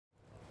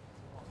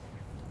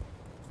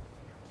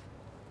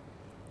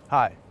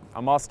Hi,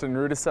 I'm Austin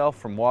Rudisell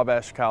from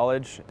Wabash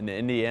College in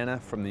Indiana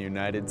from the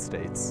United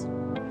States.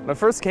 When I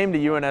first came to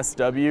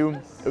UNSW,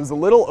 it was a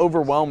little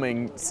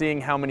overwhelming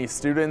seeing how many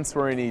students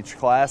were in each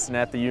class and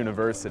at the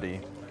university.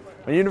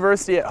 My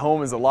university at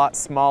home is a lot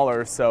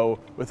smaller, so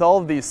with all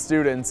of these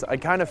students, I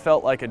kind of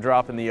felt like a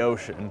drop in the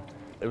ocean.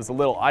 It was a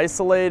little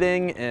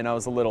isolating, and I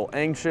was a little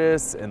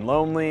anxious and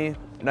lonely,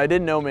 and I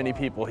didn't know many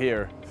people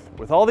here.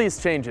 With all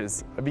these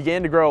changes, I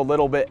began to grow a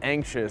little bit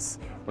anxious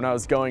when I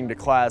was going to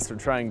class or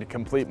trying to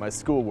complete my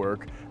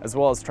schoolwork, as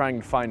well as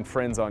trying to find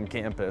friends on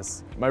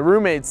campus. My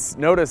roommates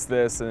noticed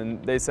this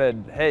and they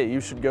said, "Hey,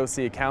 you should go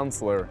see a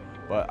counselor,"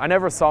 but I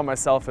never saw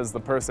myself as the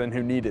person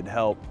who needed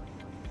help.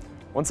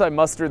 Once I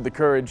mustered the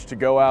courage to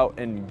go out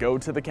and go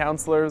to the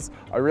counselors,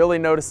 I really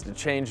noticed a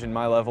change in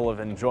my level of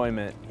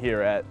enjoyment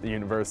here at the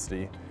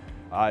university.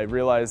 I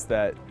realized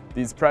that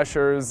these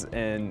pressures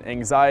and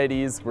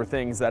anxieties were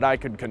things that I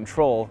could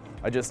control.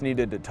 I just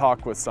needed to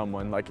talk with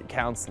someone like a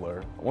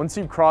counselor. Once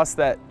you cross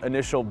that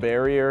initial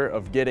barrier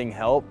of getting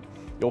help,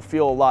 you'll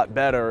feel a lot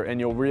better and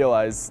you'll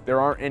realize there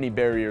aren't any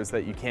barriers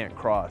that you can't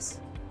cross.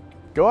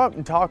 Go out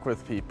and talk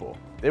with people.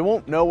 They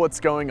won't know what's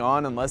going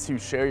on unless you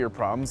share your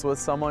problems with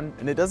someone,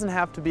 and it doesn't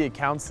have to be a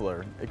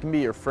counselor. It can be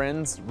your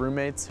friends,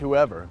 roommates,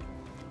 whoever.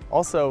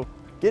 Also,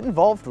 get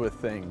involved with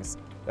things.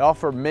 They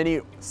offer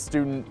many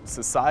student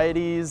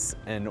societies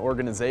and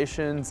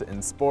organizations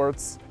and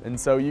sports, and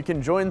so you can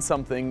join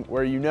something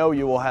where you know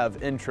you will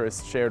have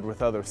interests shared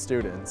with other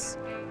students.